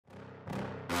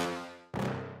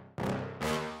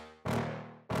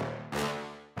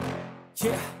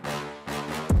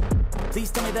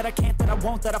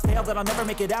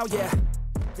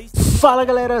Fala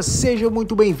galera, sejam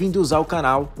muito bem-vindos ao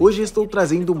canal. Hoje estou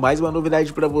trazendo mais uma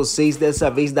novidade para vocês,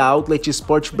 dessa vez da Outlet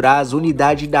SPORTBRÁS,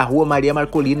 unidade da Rua Maria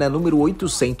Marcolina, número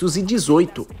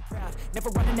 818.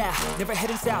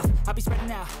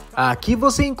 Aqui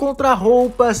você encontra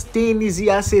roupas, tênis e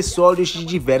acessórios de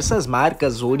diversas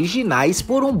marcas originais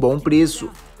por um bom preço.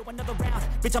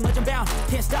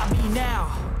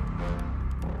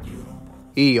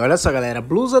 E olha só galera,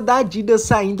 blusa da Adidas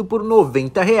saindo por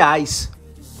R$90.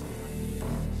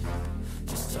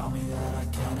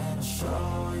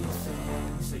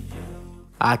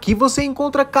 Aqui você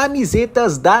encontra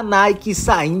camisetas da Nike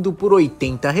saindo por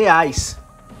R$80.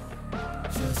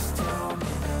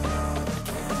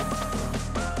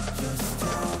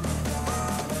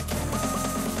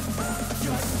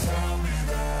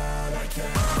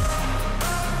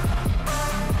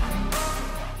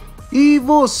 E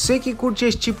você que curte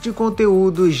esse tipo de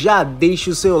conteúdo, já deixa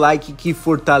o seu like que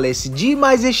fortalece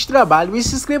demais este trabalho e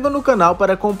se inscreva no canal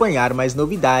para acompanhar mais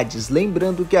novidades.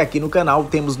 Lembrando que aqui no canal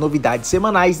temos novidades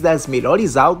semanais das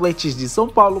melhores outlets de São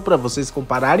Paulo para vocês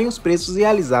compararem os preços e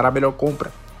realizar a melhor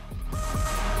compra.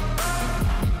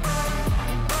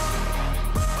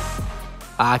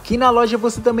 Aqui na loja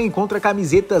você também encontra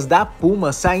camisetas da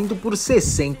Puma saindo por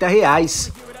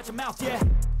R$60.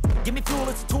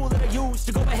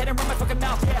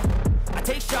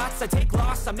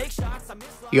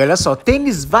 E olha só,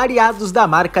 tênis variados da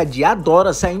marca de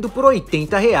Adora saindo por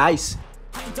R$80.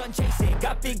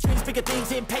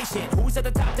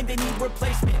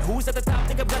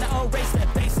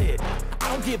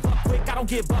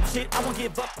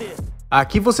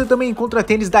 Aqui você também encontra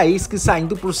tênis da Ace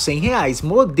saindo por R$100,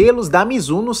 modelos da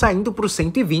Mizuno saindo por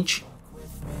R$120.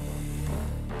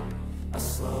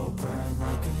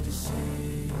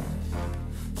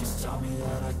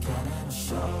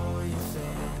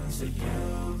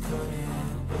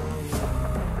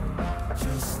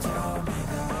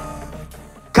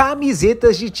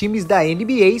 Camisetas de times da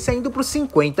NBA saindo por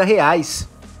R$50.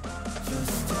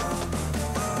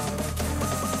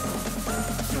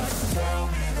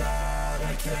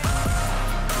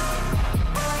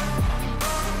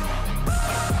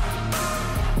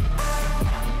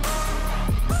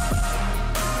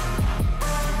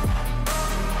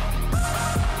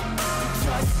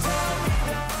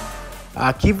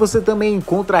 Aqui você também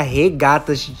encontra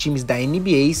regatas de times da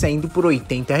NBA saindo por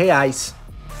R$80.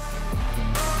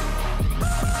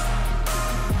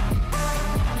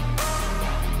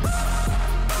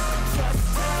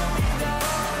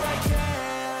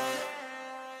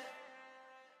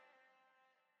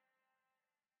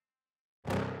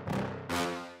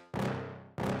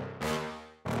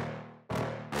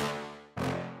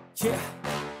 Yeah.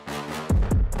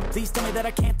 Please tell me that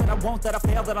I can't, that I won't, that I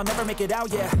fail, that I'll never make it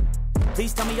out, yeah.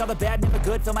 Please tell me all the bad, never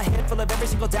good, fill my head full of every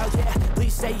single doubt, yeah.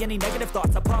 Please say any negative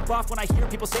thoughts, I pop off when I hear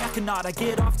people say I cannot. I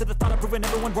get off to the thought of proving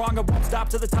everyone wrong, I won't stop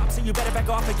to the top, so you better back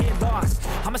off and get lost.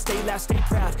 I'ma stay loud, stay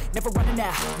proud, never running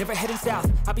out, never heading south.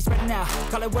 I'll be spreading out,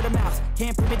 call it word of mouth,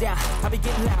 can't put me down, I'll be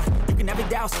getting loud. You can have it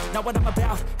doubts, not what I'm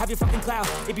about, have your fucking cloud.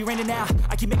 It be raining now,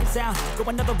 I keep making sound, go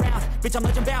another round, bitch I'm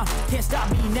legend bound, can't stop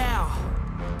me now.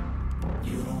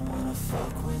 You don't wanna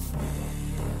fuck with me,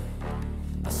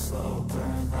 a slow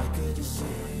burn like a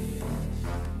disease.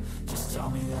 Just tell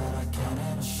me that I can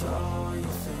and I'll show you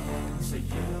things that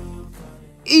you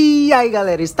couldn't. E aí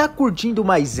galera, está curtindo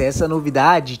mais essa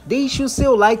novidade? Deixe o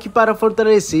seu like para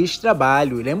fortalecer este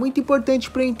trabalho, ele é muito importante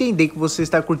para eu entender que você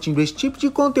está curtindo esse tipo de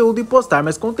conteúdo e postar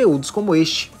mais conteúdos como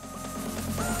este.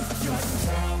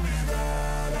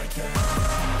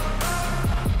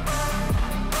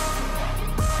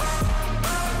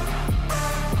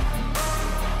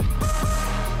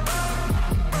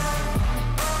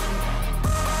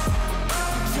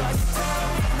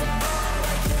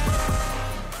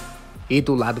 E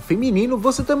do lado feminino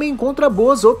você também encontra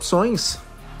boas opções.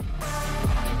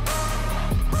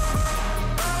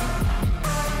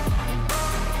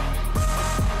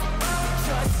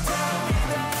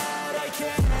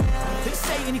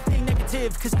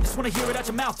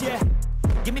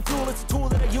 Give me fuel, it's a tool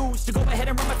that I use to go ahead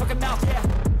and run my fucking mouth, yeah.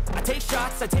 I take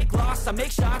shots, I take loss, I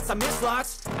make shots, I miss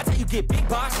lots. That's how you get big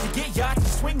boss, you get yachts, you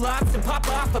swing lots and pop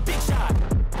off a big shot.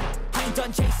 I ain't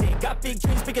done chasing, got big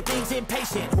dreams, bigger things,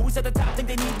 impatient. Who's at the top think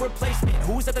they need replacement?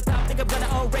 Who's at the top think I'm gonna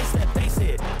erase them? Face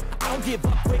it, I don't give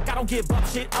up quick, I don't give up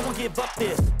shit, I won't give up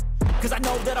this. Cause I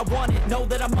know that I want it, know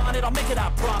that I'm on it, I'll make it, I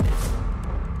promise.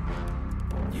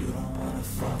 You don't wanna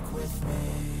fuck with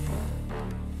me,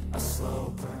 a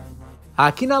slow burn.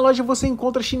 Aqui na loja você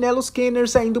encontra chinelos Kenner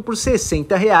saindo por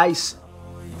R$60.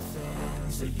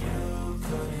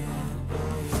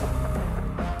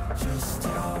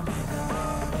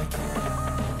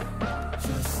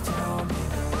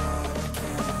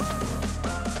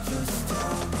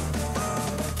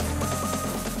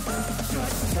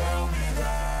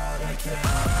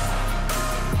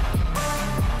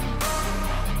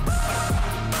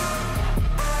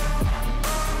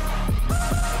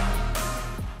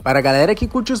 Para a galera que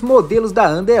curte os modelos da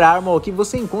Under Armour, aqui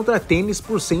você encontra tênis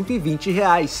por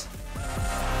R$120.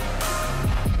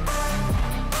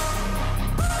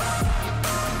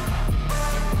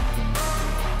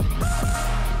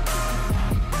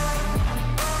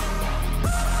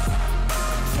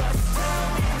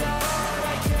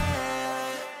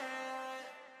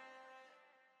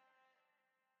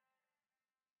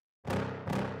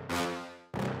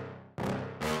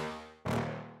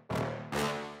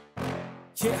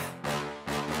 Yeah.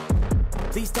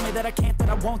 Please tell me that I can't, that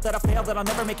I won't, that I fail, that I'll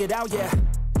never make it out, yeah.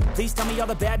 Please tell me all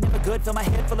the bad, never good, fill my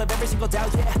head full of every single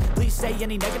doubt, yeah. Please say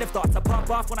any negative thoughts, I pop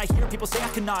off when I hear people say I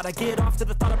cannot. I get off to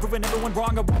the thought of proving everyone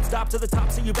wrong, I won't stop to the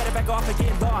top, so you better back off and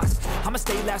get lost. I'ma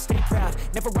stay loud, stay proud,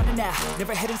 never running out,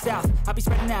 never heading south. I'll be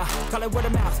spreading out, call it word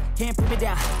of mouth, can't put me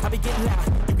down, I'll be getting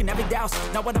loud. You can have your doubts,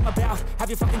 not what I'm about, have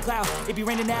your fucking clout. It be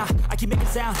raining now, I keep making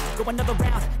sound, go another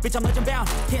round, bitch I'm legend bound,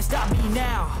 can't stop me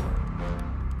now.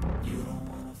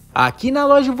 Aqui na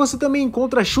loja você também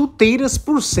encontra chuteiras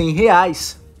por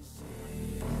R$100.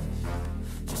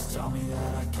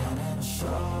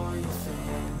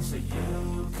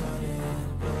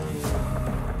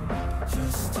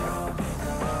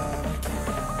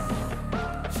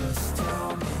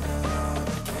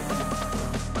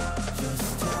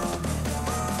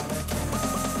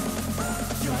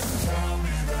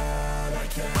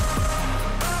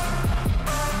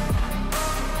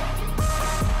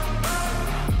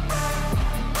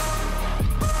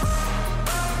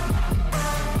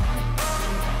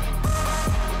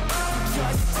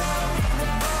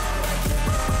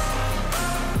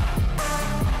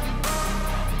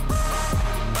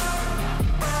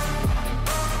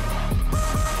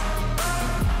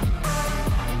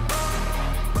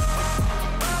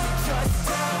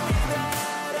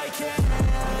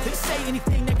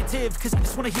 Anything negative, cause I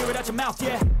just wanna hear it out your mouth,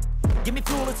 yeah. Give me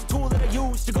fuel, it's a tool that I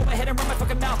use to go ahead and run my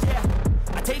fucking mouth, yeah.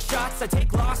 I take shots, I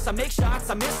take loss, I make shots,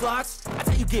 I miss lots. That's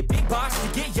how you get big box,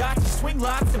 you get yachts, you swing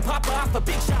lots and pop off a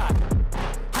big shot.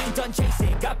 I ain't done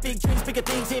chasing, got big dreams, bigger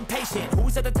things, impatient.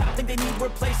 Who's at the top think they need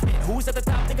replacement? Who's at the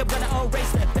top think I'm gonna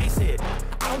erase them? Face it,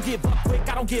 I don't give up quick,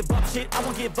 I don't give up shit, I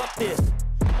won't give up this.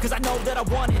 Cause I know that I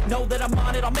want it, know that I'm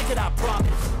on it, I'll make it, I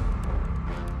promise.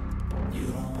 You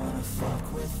don't wanna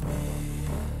fuck with me.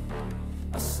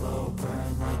 A slow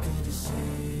burn like a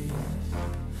disease.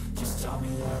 Just tell me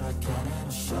that I can and I'll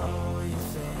show you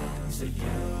things that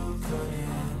you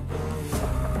couldn't believe.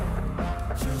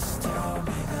 Just tell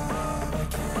me that I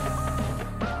can.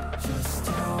 Just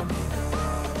tell me that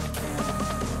I can.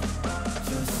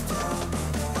 Just tell me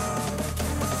that I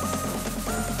can.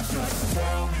 Just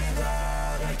tell me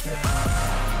that I can.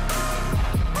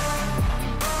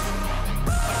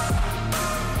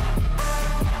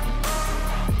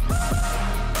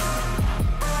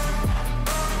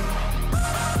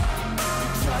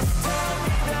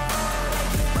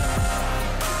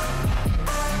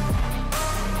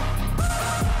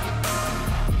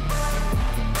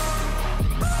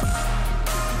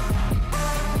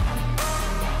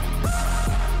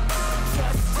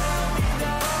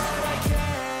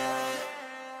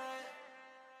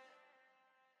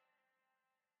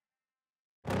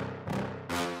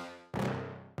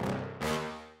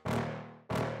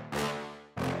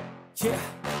 Yeah.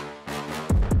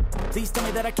 Please tell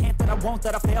me that I can't, that I won't,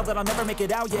 that I fail, that I'll never make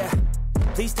it out, yeah.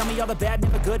 Please tell me all the bad,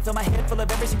 never good, fill my head full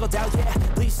of every single doubt, yeah.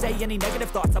 Please say any negative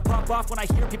thoughts, I pop off when I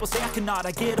hear people say I cannot.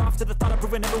 I get off to the thought of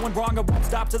proving everyone wrong, I won't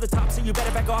stop to the top, so you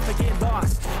better back off and get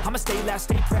lost. I'ma stay loud,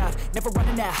 stay proud, never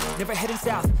running out, never heading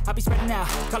south. I'll be spreading out,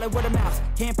 call it word of mouth,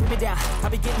 can't put me down, I'll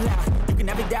be getting loud. You can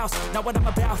have your doubts, not what I'm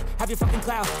about, have your fucking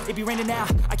clout. It be raining now,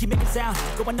 I keep making sound,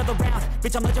 go another round,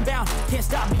 bitch I'm legend bound, can't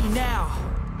stop me now.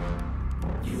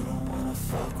 You don't wanna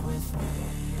fuck with me.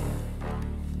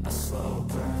 A slow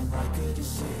burn like a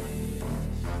disease.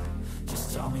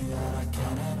 Just tell me that I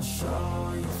can and I'll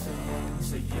show you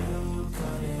things that you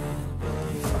couldn't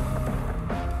believe.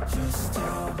 Just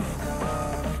tell me that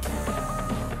I can.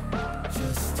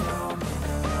 Just tell me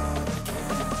that I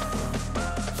can.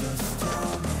 Just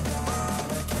tell me that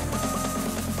I can.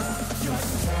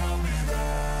 Just tell me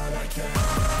that I can.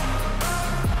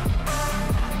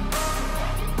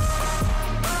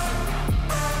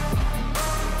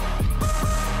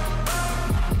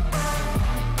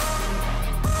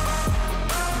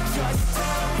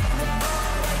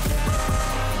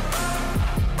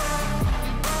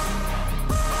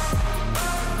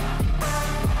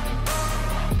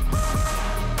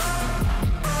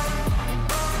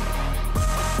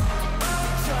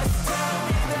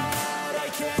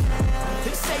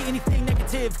 Anything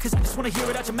negative, cause I just wanna hear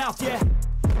it out your mouth, yeah.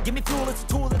 Give me fuel, it's a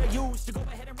tool that I use to go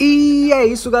ahead and... E é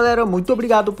isso, galera, muito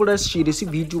obrigado por assistir esse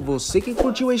vídeo. Você que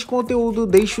curtiu este conteúdo,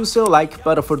 deixe o seu like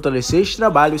para fortalecer este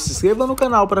trabalho, se inscreva no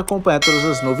canal para acompanhar todas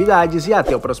as novidades e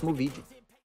até o próximo vídeo.